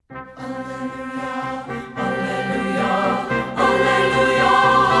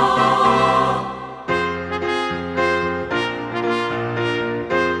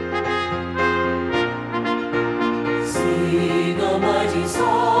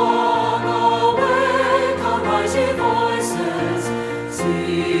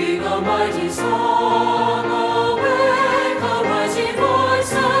song, awake, arise, ye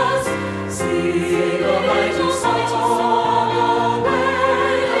voices, sing a mighty song,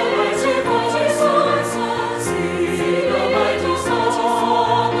 awake, arise, ye voices, sing a mighty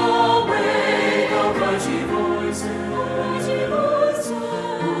song, awake, arise, ye voices,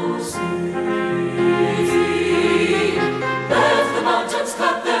 oh, sing. Let the mountains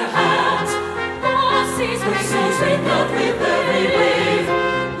clap their hands, the seas with souls rebel with every wave.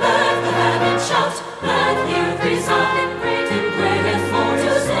 Let the heavens shout, let the earth resound in great and for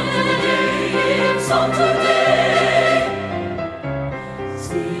to song today,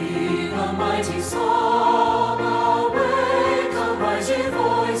 Sing a mighty song, awake, arise, ye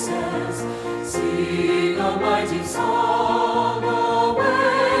voices. Sing a mighty song,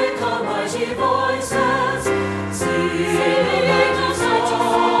 awake, arise, ye voices. Sing a mighty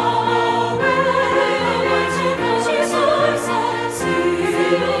song, awake, arise, ye voices.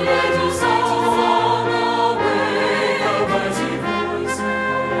 Sing a mighty song, awake, arise, ye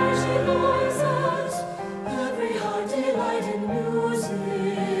voices. Every heart delight in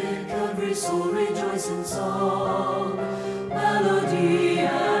music, every soul rejoice in song. Melody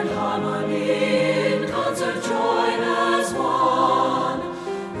and harmony in concert join as one.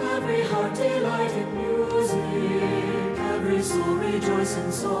 Every heart delight in music, every soul rejoice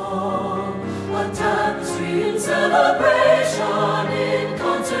in song. A tapestry in celebration.